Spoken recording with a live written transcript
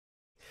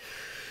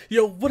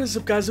Yo, what is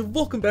up guys, and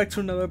welcome back to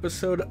another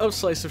episode of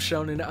Slice of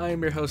Shonen. I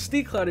am your host,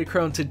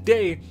 CloudyCrow, and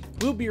today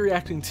we'll be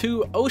reacting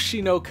to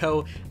Oshi no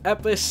Ko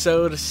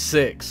episode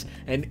 6.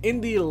 And in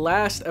the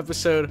last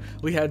episode,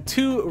 we had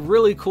two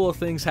really cool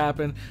things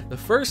happen. The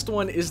first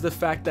one is the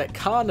fact that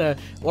Kana,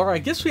 or I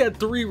guess we had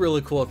three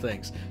really cool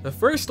things. The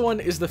first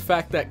one is the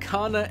fact that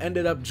Kana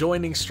ended up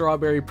joining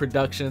Strawberry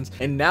Productions,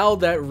 and now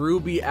that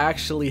Ruby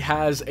actually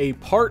has a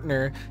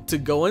partner to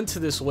go into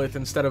this with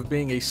instead of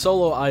being a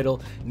solo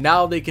idol,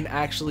 now they can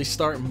actually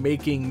start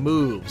making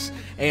moves.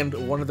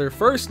 And one of their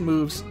first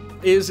moves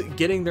is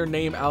getting their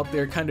name out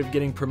there, kind of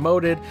getting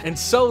promoted, and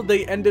so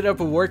they ended up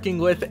working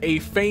with a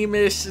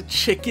famous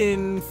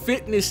chicken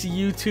fitness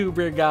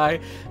YouTuber guy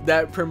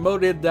that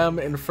promoted them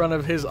in front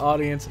of his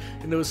audience,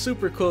 and it was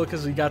super cool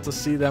because we got to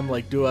see them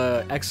like do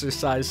a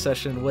exercise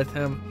session with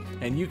him.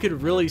 And you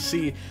could really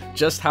see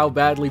just how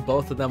badly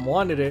both of them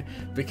wanted it,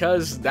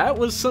 because that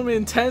was some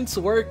intense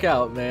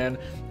workout, man.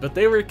 But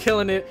they were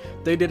killing it.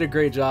 They did a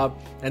great job.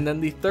 And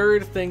then the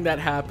third thing that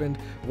happened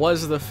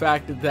was the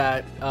fact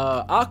that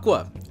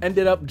Aqua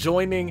ended up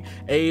joining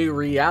a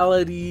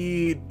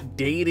reality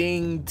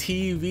dating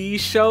TV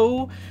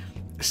show.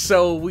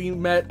 So we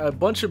met a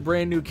bunch of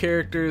brand new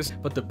characters,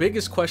 but the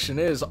biggest question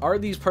is, are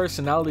these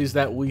personalities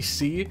that we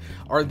see,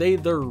 are they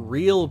the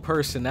real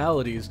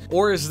personalities,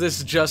 or is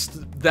this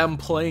just them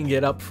playing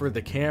it up for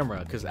the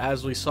camera? Because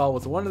as we saw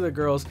with one of the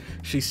girls,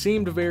 she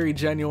seemed very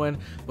genuine,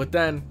 but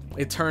then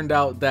it turned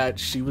out that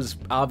she was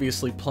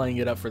obviously playing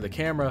it up for the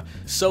camera.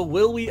 So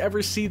will we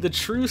ever see the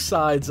true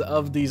sides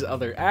of these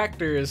other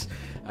actors?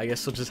 I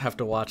guess we'll just have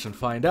to watch and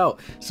find out.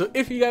 So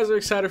if you guys are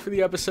excited for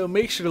the episode,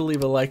 make sure to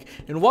leave a like,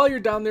 and while you're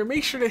down there,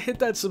 make sure to hit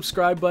that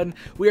subscribe button.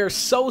 We are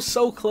so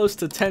close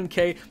to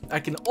 10K. I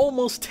can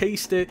almost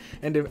taste it,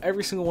 and if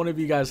every single one of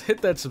you guys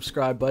hit that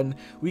subscribe button,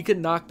 we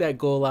can knock that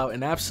goal out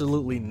in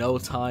absolutely no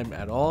time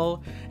at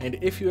all. And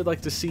if you would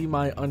like to see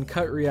my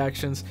uncut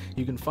reactions,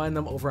 you can find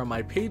them over on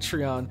my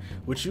Patreon,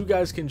 which you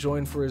guys can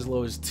join for as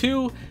low as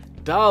 $2.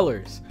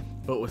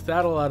 But with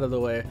that all out of the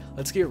way,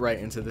 let's get right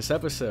into this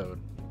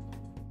episode.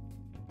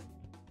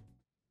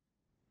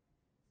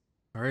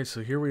 Alright,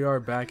 so here we are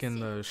back in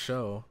the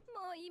show.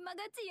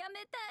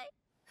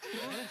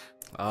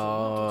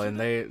 Oh, and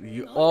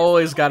you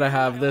always gotta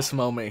have this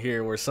moment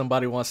here where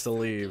somebody wants to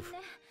leave.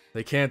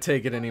 They can't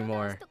take it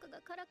anymore.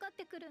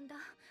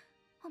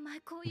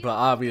 But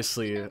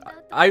obviously,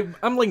 I'm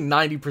like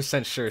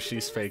 90% sure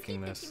she's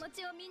faking this.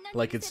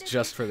 Like it's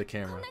just for the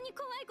camera.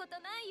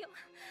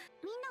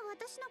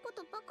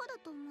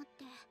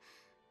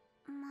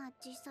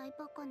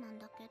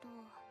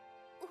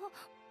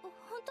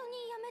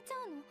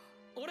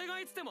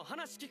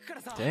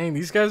 Dang,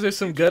 these guys are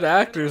some good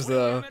actors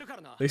though.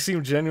 They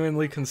seem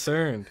genuinely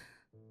concerned.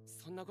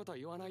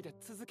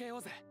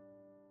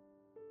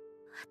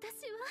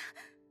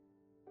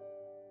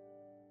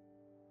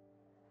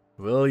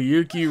 Will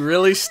Yuki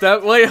really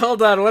step— wait,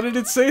 hold on, what did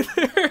it say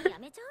there?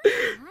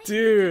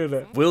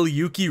 Dude, will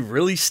Yuki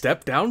really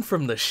step down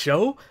from the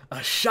show?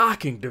 A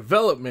shocking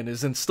development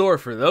is in store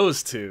for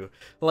those two.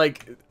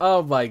 Like,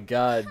 oh my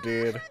god,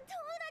 dude.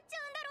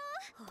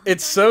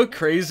 It's so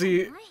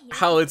crazy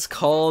how it's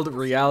called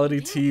reality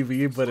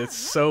TV, but it's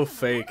so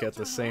fake at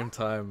the same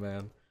time,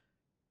 man.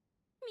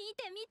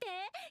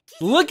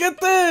 Look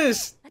at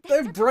this!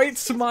 That bright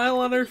smile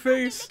on her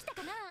face.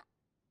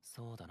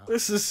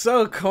 This is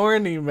so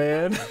corny,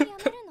 man.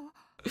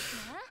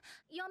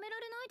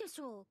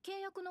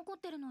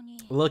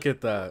 Look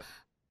at that.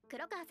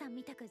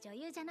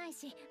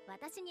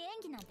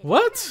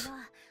 What?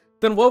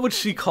 Then what would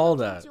she call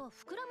that?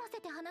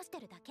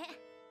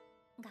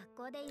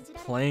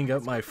 Playing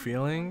up my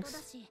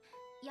feelings?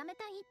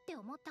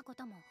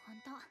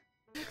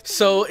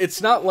 So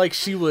it's not like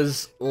she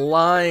was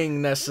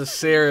lying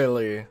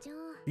necessarily.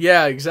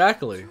 Yeah,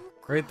 exactly.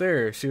 Right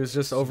there, she was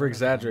just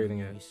over-exaggerating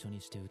it.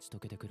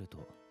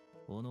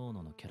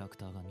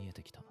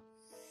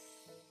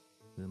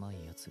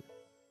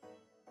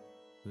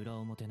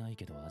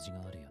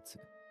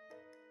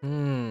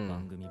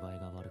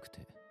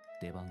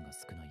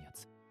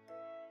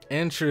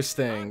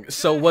 Interesting.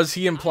 So was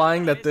he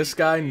implying that this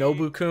guy,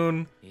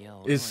 Nobu-kun,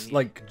 is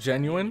like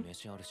genuine?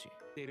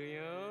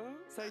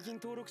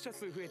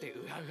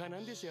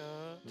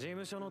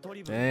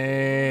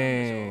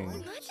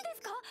 Dang.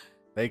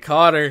 They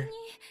caught her.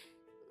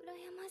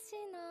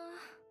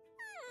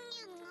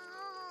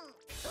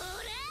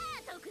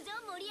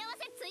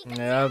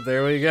 Yeah,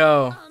 there we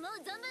go.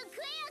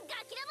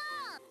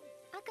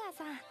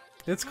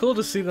 It's cool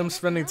to see them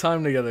spending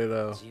time together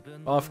though,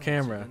 off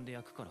camera.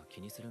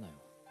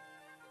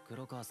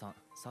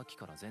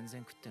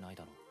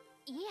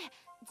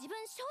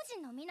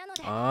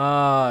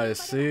 Ah, I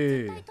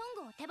see.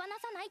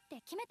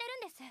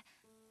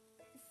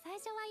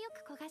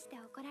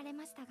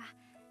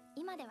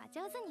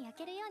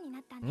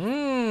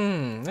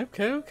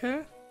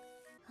 Okay.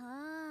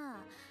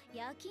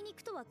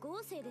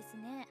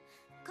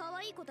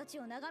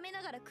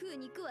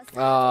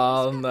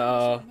 Oh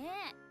no.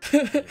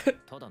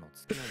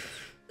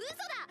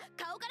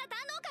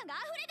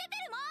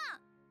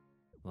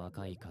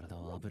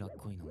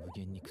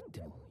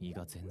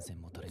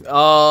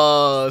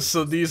 Oh,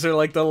 so these are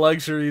like the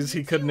luxuries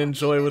he couldn't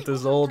enjoy with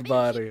his old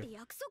body.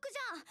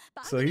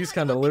 So he's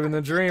kind of living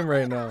the dream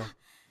right now.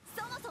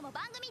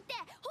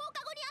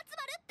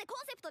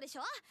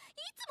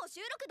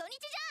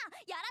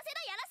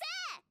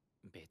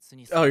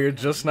 Oh, you're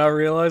just now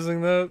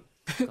realizing that?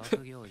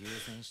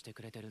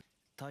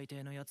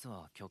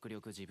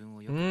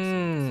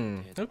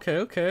 Okay,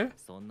 okay.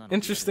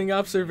 Interesting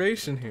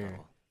observation here.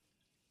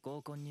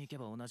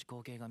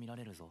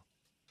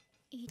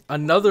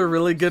 Another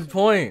really good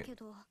point.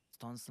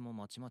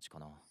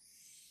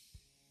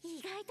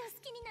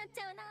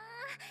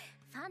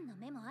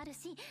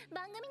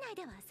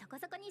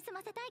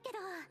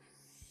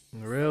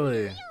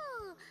 Really?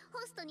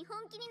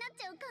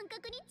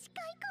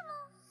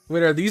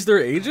 Wait, are these their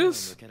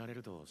ages?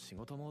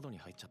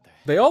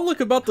 They all look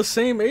about the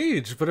same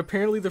age, but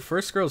apparently the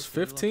first girl's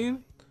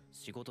 15?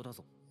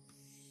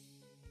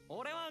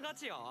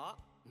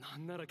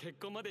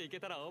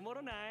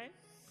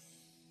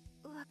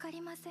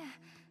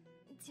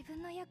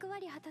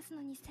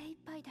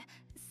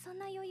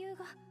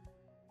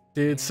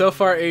 Dude, so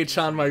far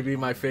A-chan might be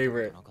my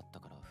favorite.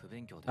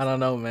 I don't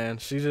know, man.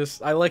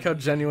 I like how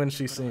genuine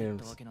she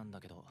seems.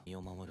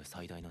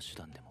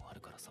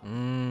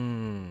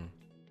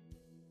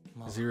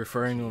 Is he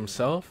referring to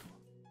himself?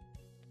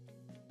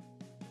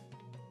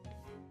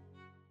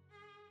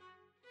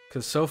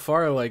 Because so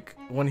far, like,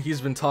 when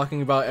he's been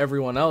talking about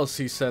everyone else,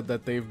 he said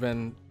that they've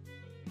been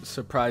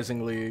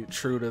surprisingly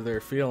true to their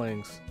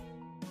feelings.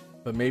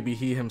 But maybe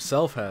he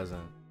himself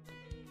hasn't.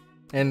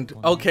 And,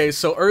 okay,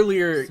 so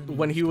earlier,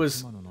 when he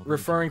was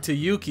referring to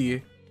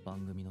Yuki,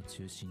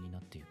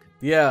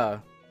 yeah,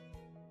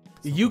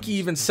 Yuki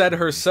even said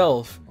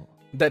herself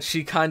that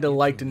she kind of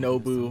liked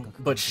Nobu,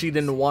 but she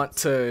didn't want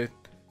to,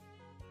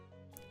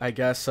 I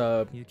guess,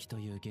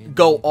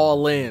 go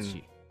all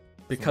in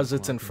because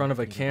it's in front of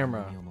a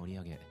camera.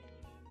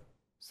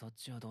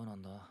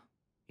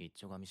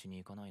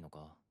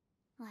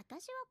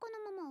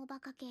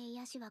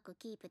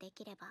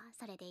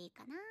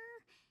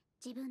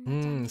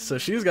 So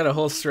she's got a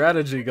whole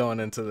strategy going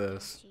into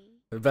this.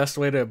 The best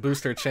way to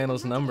boost her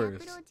channel's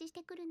numbers.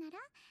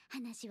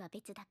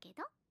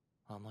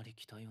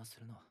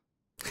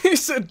 He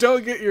said,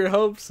 don't get your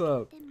hopes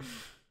up.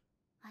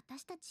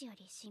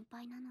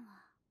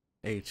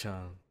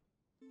 A-chan.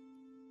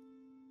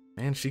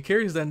 Man, she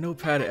carries that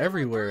notepad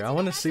everywhere. I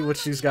want to see what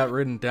she's got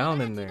written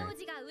down in there.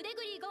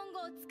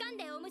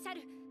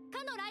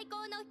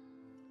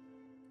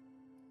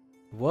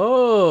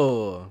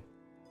 Whoa.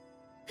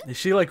 Is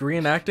she like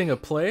reenacting a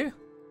play?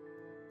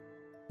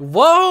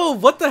 Whoa,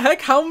 what the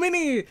heck? How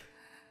many?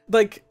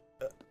 Like,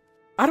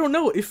 I don't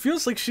know. It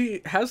feels like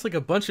she has like a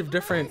bunch of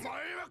different,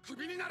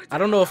 I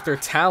don't know if they're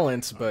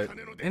talents, but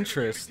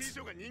interests.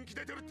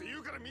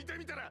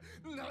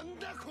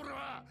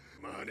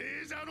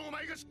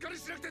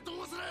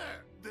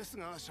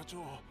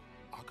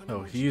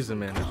 Oh, he's a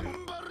manager.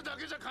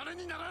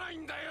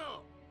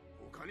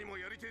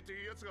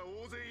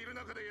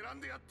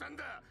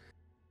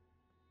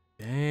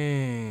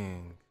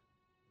 Dang.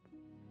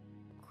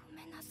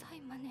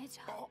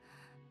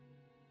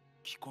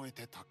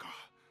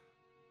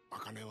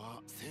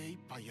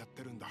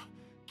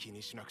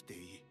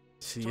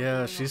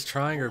 Yeah, she's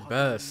trying her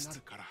best.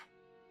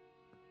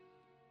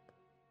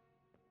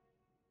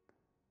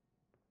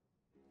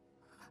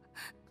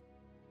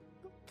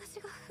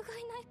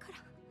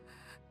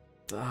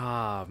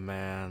 Ah,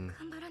 man.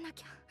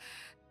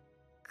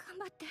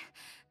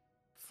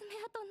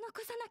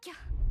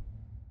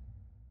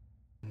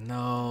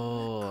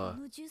 No.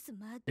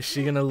 Is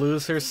she gonna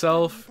lose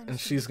herself and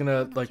she's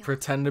gonna like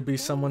pretend to be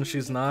someone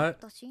she's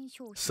not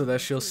so that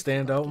she'll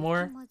stand out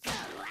more?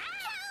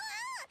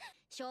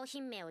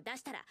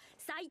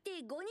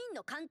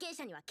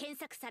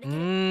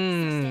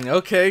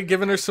 Okay,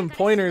 giving her some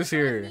pointers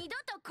here.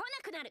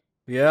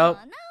 Yep.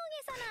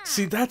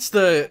 See, that's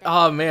the,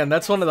 oh man,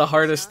 that's one of the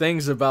hardest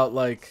things about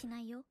like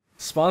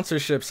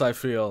sponsorships, I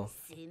feel.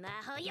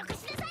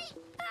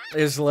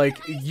 Is like,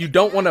 you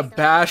don't want to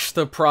bash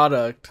the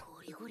product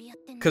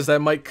because that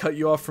might cut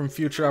you off from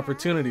future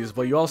opportunities,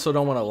 but you also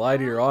don't want to lie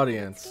to your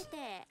audience.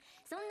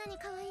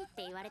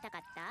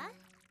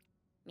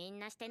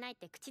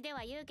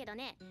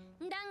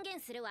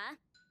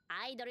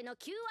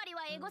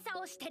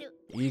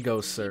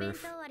 Ego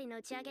surf.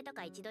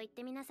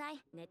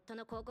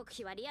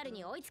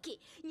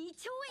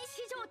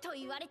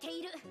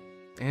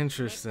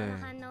 Interesting.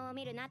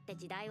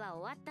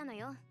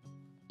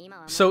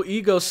 So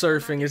ego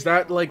surfing, is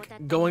that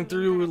like going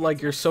through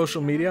like your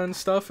social media and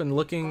stuff and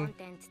looking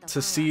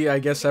to see, I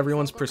guess,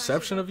 everyone's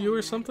perception of you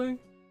or something?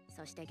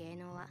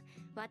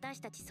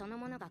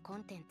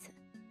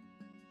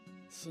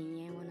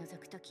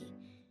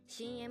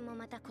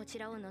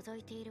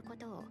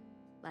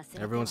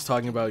 Everyone's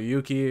talking about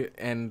Yuki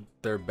and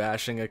they're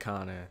bashing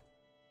Akane.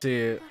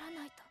 See,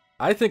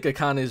 I think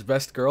Akane is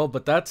best girl,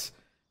 but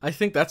I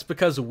think that's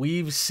because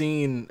we've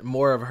seen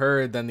more of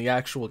her than the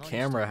actual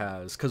camera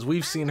has, because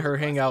we've seen her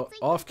hang out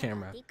off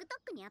camera.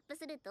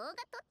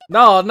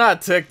 No,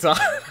 not TikTok.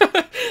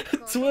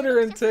 Twitter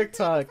and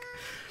TikTok.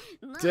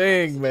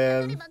 Dang,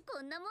 man.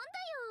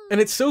 And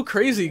it's so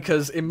crazy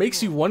because it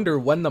makes you wonder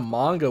when the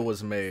manga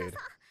was made.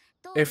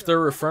 If they're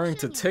referring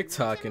to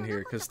TikTok in here,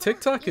 because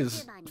TikTok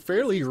is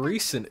fairly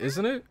recent,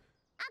 isn't it?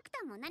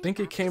 I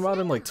think it came out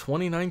in like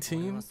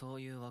 2019.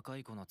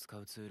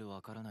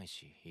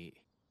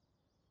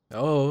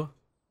 Oh.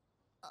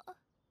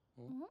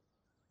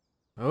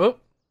 Oh.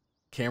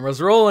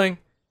 Camera's rolling.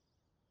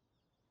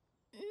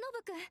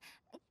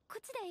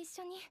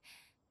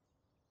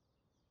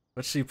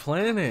 What's she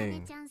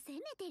planning?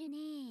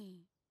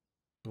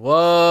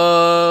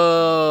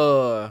 Whoa.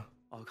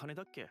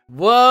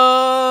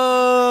 Whoa!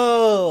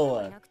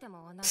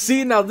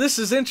 See, now this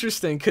is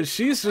interesting because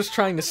she's just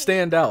trying to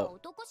stand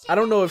out. I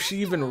don't know if she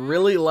even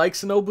really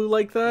likes Nobu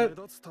like that,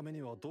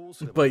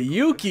 but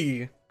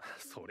Yuki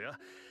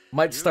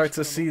might start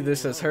to see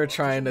this as her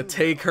trying to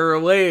take her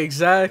away,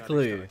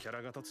 exactly.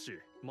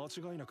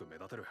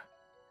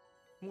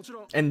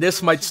 And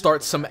this might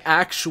start some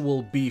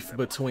actual beef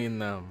between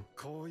them.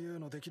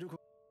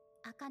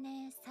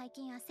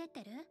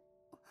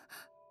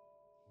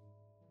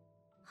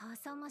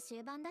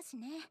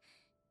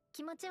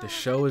 The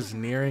show is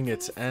nearing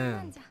its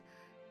end.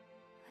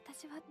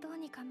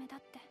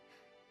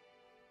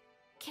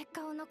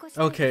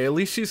 Okay, at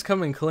least she's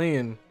coming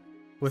clean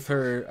with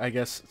her, I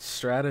guess,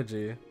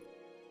 strategy.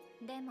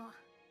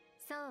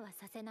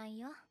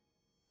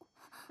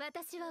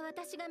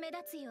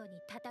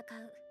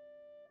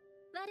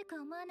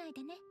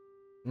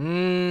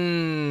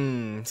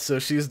 So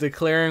she's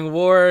declaring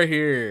war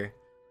here.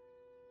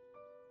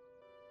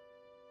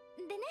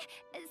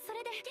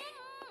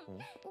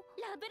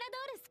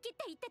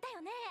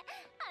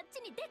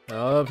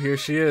 Oh, here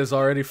she is,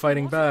 already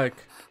fighting back.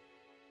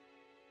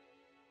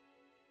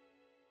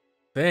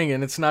 Dang,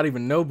 and it's not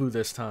even Nobu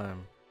this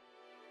time.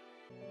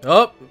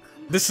 Oh,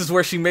 this is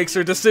where she makes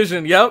her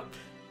decision. Yep,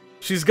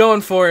 she's going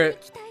for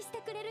it.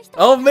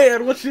 Oh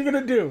man, what's she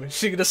gonna do? Is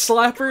she gonna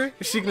slap her?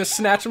 Is she gonna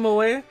snatch him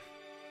away?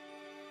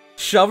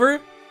 Shove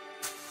her?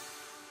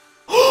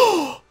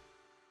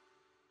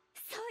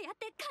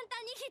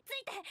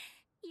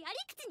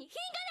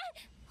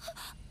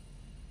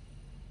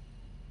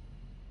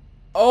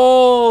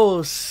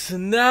 Oh,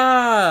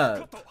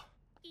 snap!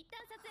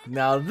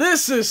 Now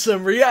this is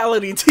some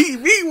reality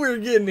TV we're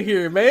getting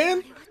here,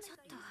 man!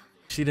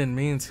 She didn't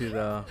mean to,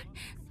 though.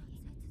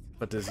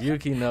 But does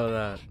Yuki know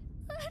that?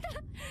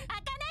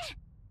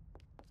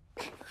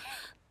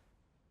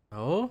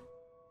 Oh?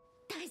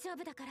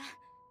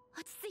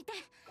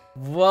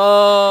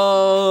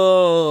 Whoa!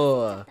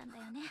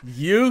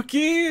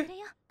 Yuki?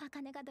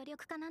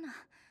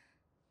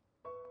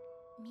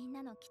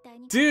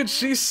 Dude,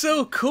 she's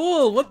so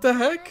cool. What the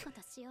heck?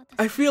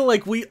 I feel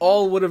like we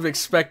all would have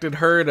expected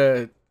her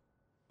to,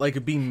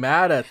 like, be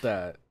mad at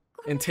that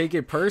and take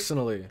it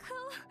personally.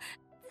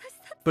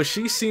 But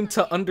she seemed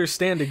to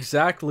understand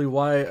exactly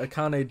why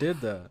Akane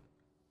did that.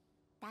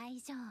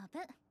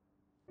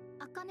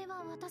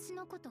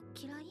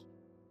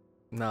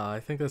 Nah, I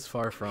think that's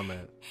far from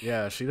it.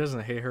 Yeah, she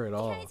doesn't hate her at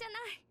all.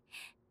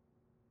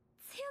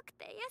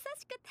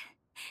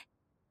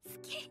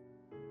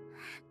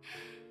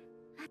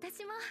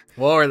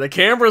 Whoa, are the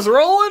cameras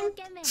rolling?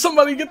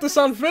 Somebody get this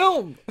on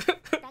film!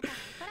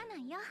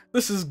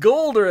 This is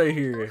gold right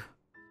here.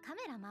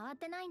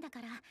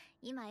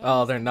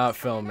 Oh, they're not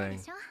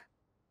filming.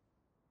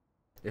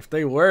 If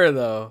they were,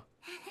 though,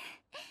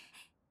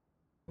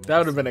 that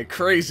would have been a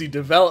crazy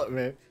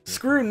development.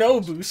 Screw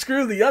Nobu,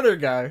 screw the other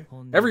guy.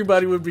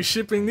 Everybody would be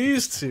shipping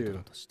these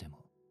two.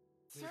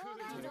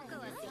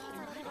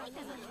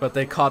 But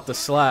they caught the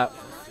slap.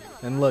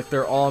 And look,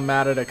 they're all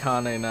mad at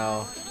Akane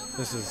now.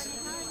 This is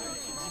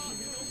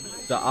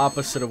the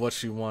opposite of what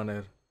she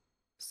wanted.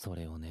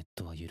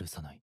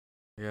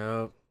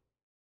 Yep.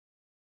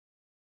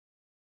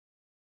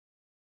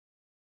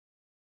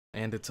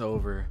 And it's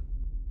over.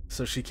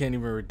 So she can't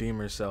even redeem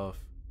herself.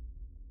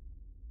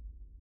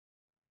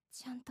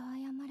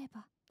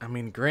 I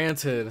mean,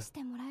 granted,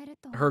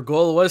 her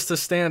goal was to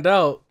stand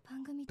out.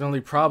 The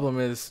only problem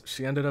is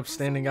she ended up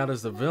standing out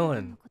as the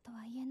villain.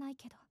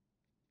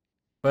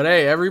 But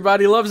hey,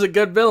 everybody loves a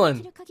good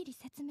villain.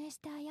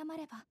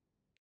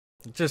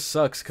 It just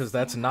sucks because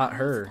that's not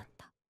her.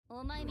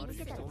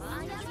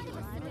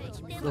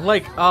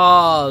 Like,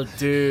 oh,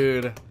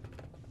 dude.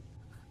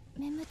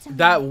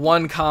 That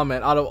one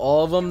comment, out of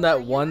all of them,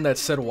 that one that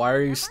said, "Why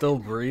are you still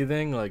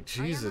breathing?" Like,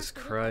 Jesus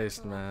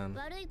Christ, man.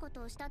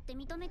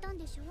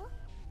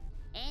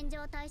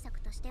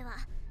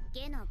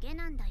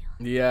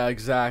 Yeah,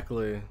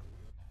 exactly.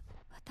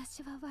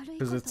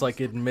 Because it's like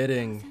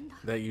admitting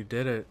that you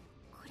did it.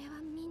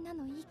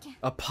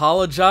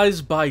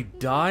 Apologize by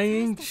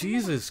dying?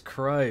 Jesus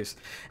Christ.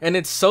 And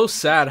it's so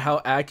sad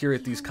how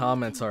accurate these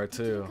comments are,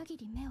 too.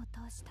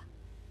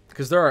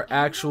 Because there are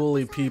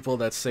actually people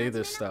that say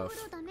this stuff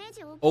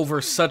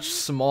over such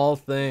small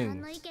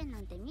things.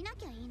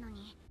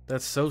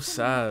 That's so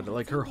sad.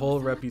 Like, her whole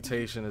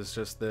reputation is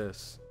just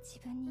this.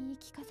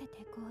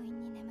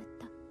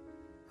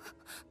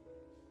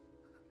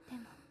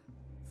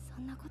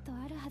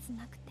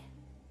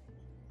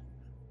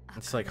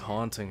 It's like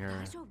haunting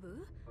her.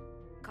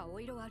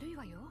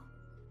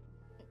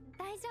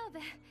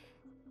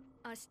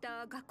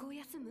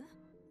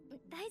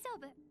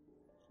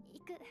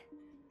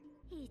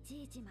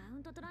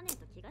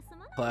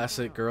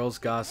 Classic girls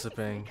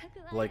gossiping.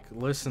 Like,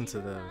 listen to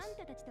this.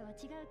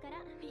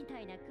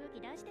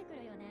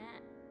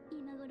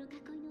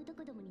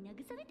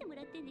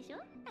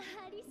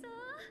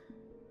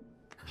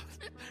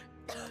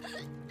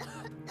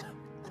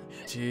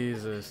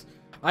 Jesus.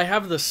 I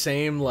have the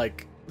same,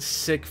 like,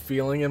 sick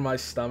feeling in my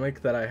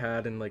stomach that I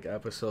had in, like,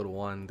 episode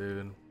 1,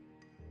 dude.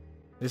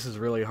 This is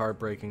really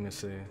heartbreaking to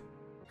see.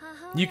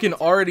 You can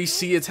already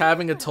see it's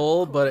having a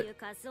toll, but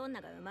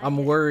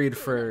I'm worried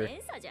for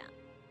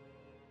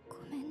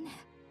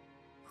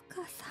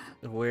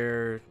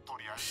where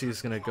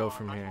she's gonna go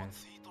from here.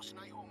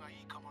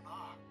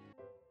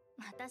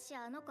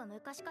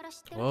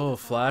 Whoa,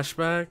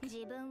 flashback?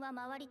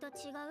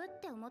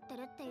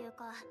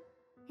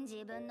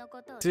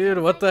 Dude,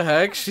 what the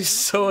heck? She's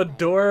so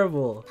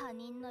adorable.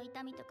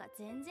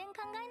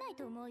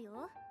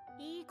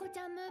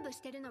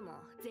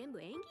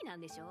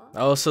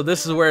 Oh, so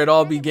this is where it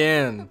all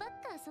began.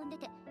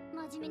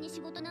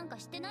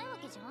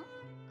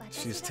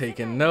 She's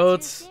taking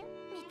notes,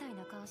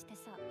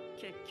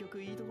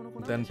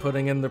 then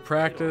putting in the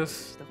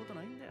practice.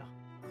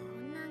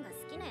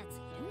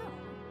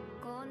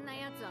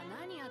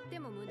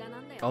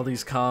 All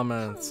these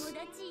comments.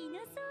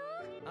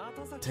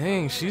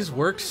 Dang, she's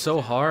worked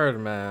so hard,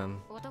 man.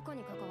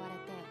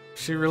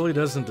 She really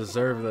doesn't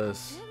deserve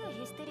this.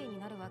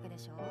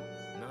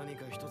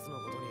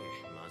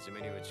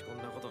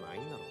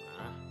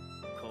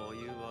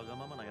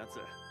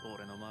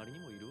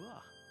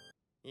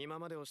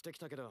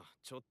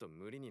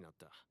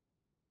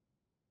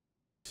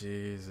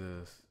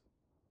 Jesus.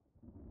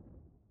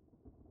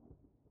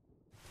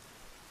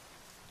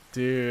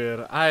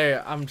 Dude,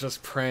 I'm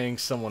just praying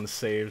someone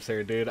saves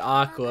her, dude.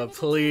 Aqua,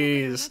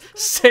 please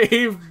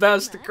save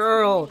best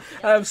girl.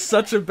 I have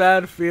such a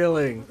bad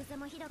feeling.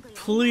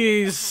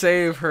 Please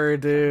save her,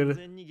 dude.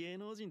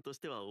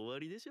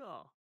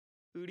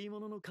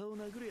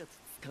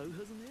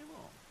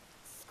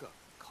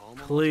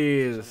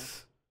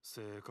 Please.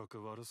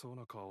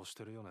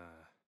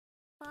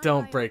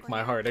 Don't break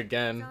my heart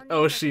again.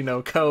 Oshi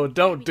no Ko,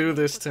 don't do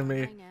this to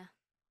me.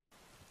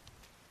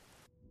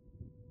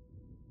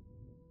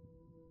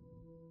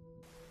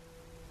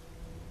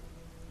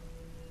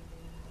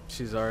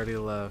 She's already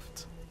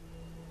left.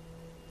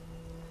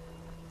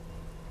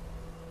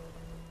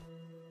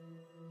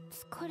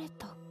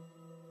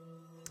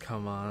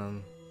 Come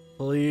on.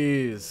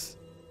 Please.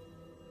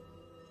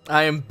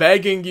 I am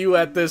begging you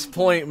at this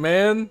point,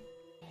 man.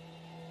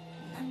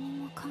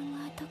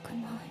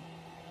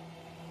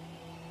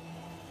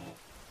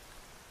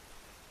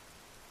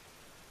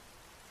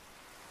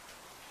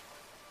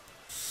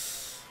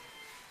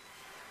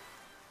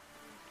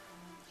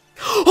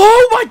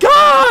 Oh my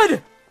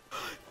god!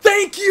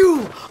 Thank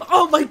you!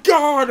 Oh my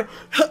god!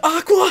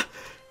 Aqua!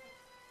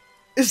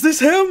 Is this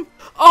him?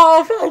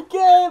 Oh my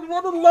god,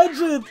 what a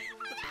legend!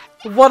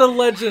 What a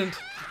legend!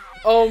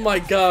 Oh my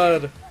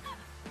god.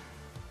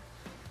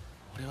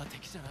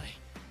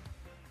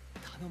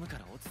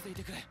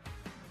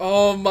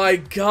 Oh my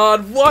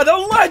god, what a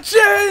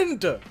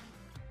legend!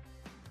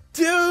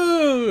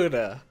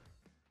 Dude!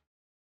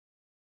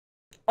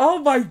 Oh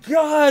my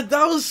god,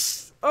 that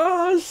was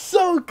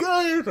so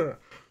good!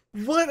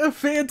 What a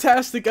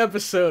fantastic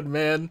episode,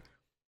 man.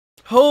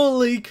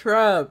 Holy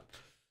crap.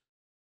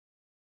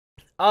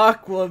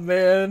 Aqua,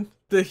 man.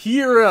 The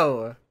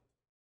hero.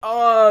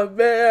 Oh,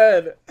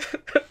 man.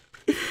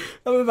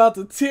 I'm about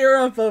to tear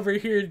up over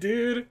here,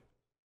 dude.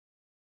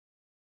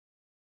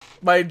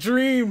 My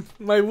dream,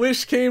 my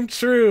wish came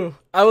true.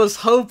 I was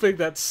hoping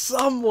that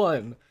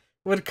someone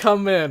would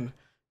come in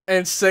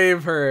and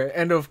save her.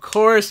 And of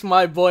course,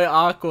 my boy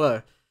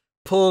Aqua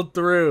pulled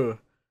through.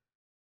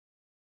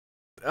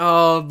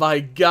 Oh my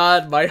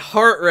god, my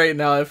heart right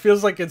now, it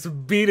feels like it's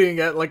beating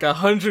at like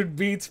 100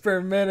 beats per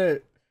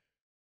minute.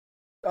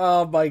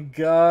 Oh my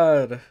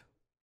god.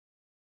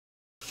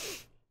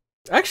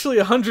 Actually,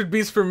 100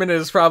 beats per minute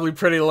is probably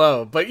pretty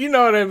low, but you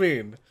know what I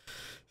mean.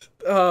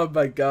 Oh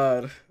my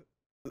god.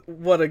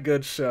 What a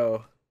good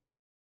show.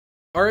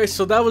 Alright,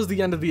 so that was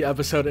the end of the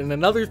episode, and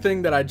another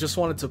thing that I just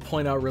wanted to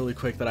point out really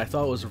quick that I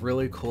thought was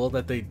really cool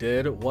that they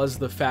did was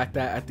the fact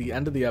that at the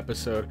end of the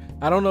episode,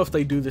 I don't know if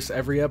they do this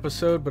every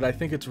episode, but I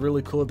think it's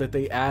really cool that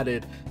they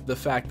added the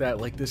fact that,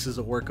 like, this is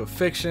a work of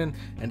fiction,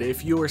 and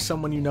if you or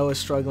someone you know is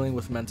struggling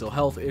with mental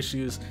health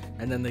issues,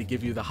 and then they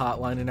give you the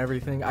hotline and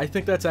everything, I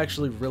think that's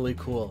actually really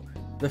cool.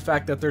 The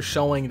fact that they're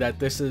showing that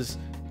this is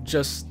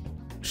just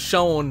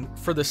shown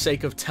for the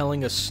sake of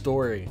telling a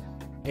story.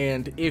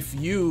 And if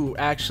you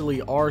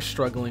actually are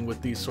struggling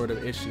with these sort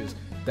of issues,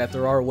 that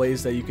there are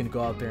ways that you can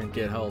go out there and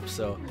get help.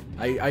 So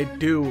I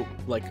do,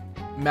 like,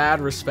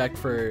 mad respect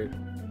for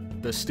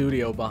the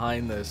studio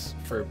behind this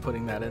for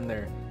putting that in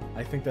there.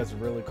 I think that's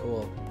really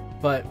cool.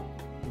 But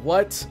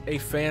what a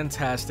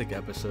fantastic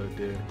episode,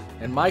 dude.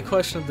 And my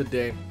question of the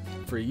day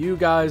for you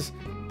guys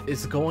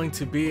is going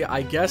to be,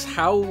 I guess,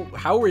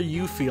 how were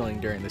you feeling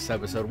during this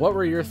episode? What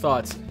were your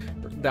thoughts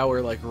that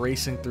were like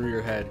racing through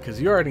your head?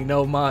 Because you already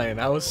know mine.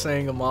 I was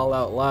saying them all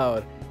out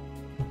loud.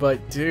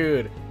 But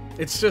dude,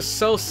 it's just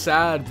so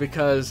sad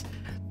because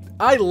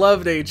I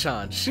loved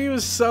A-chan. She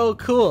was so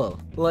cool.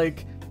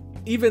 Like,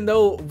 even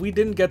though we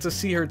didn't get to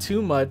see her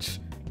too much,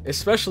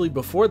 especially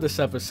before this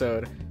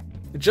episode,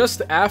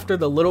 just after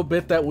the little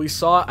bit that we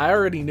saw, I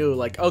already knew,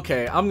 like,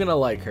 okay, I'm gonna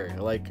like her.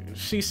 Like,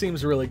 she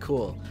seems really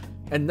cool.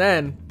 And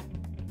then,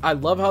 I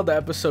love how the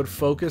episode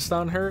focused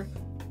on her.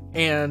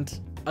 And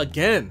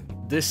again,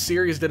 this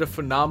series did a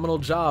phenomenal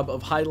job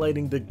of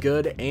highlighting the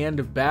good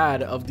and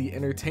bad of the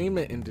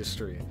entertainment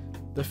industry.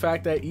 The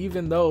fact that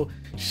even though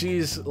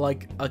she's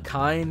like a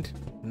kind,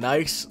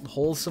 nice,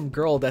 wholesome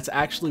girl that's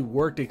actually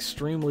worked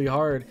extremely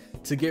hard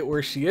to get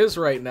where she is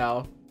right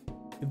now,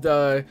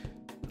 the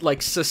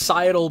like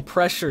societal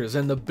pressures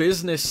and the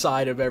business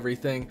side of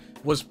everything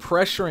was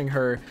pressuring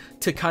her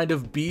to kind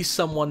of be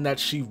someone that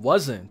she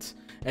wasn't.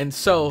 And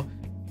so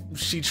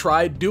she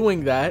tried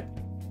doing that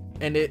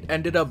and it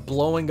ended up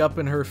blowing up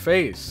in her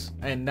face.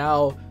 And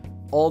now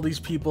all these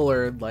people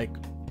are like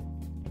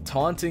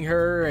taunting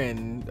her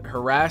and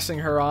harassing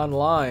her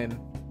online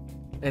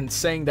and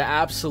saying the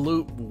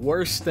absolute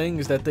worst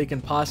things that they can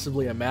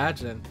possibly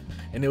imagine.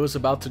 And it was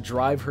about to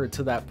drive her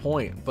to that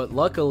point. But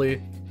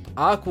luckily,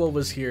 Aqua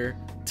was here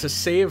to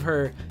save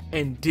her,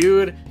 and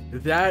dude,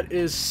 that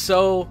is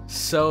so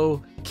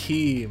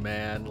key,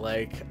 man.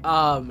 Like,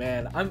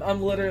 man,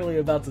 I'm literally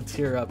about to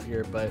tear up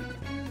here. But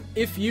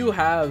if you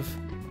have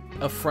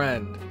a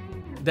friend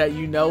that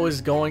you know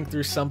is going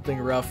through something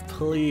rough,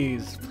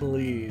 please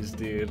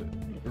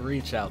dude,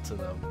 reach out to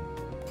them.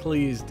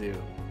 Please do.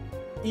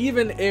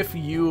 Even if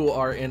you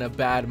are in a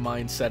bad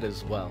mindset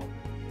as well,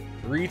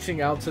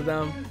 reaching out to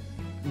them,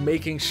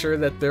 making sure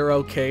that they're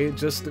okay,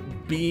 just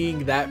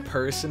being that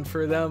person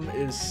for them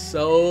is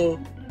so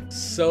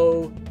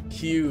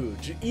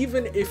huge.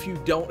 Even if you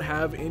don't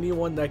have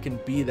anyone that can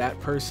be that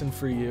person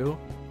for you,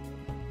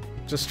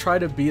 just try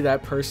to be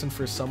that person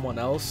for someone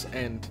else.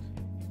 And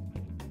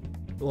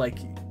like,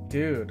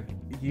 dude,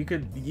 you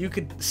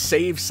could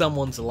save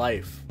someone's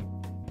life.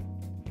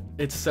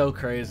 It's so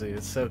crazy.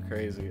 It's so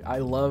crazy. I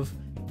love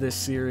this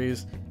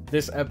series.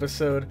 This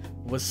episode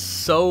was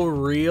so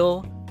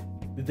real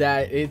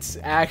that it's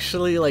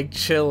actually like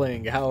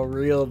chilling how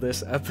real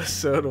this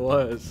episode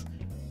was,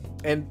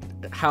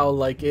 and how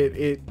like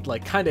it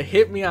like kind of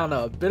hit me on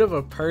a bit of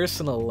a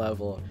personal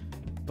level.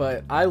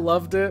 But I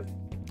loved it,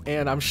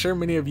 and I'm sure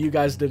many of you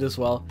guys did as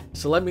well.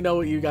 So let me know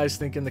what you guys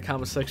think in the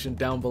comment section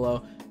down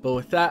below. But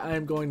with that, I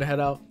am going to head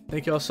out.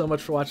 Thank you all so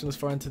much for watching this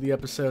far into the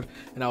episode,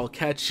 and I will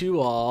catch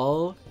you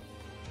all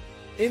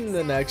in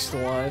the next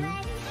one.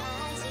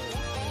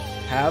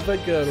 Have a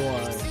good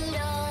one.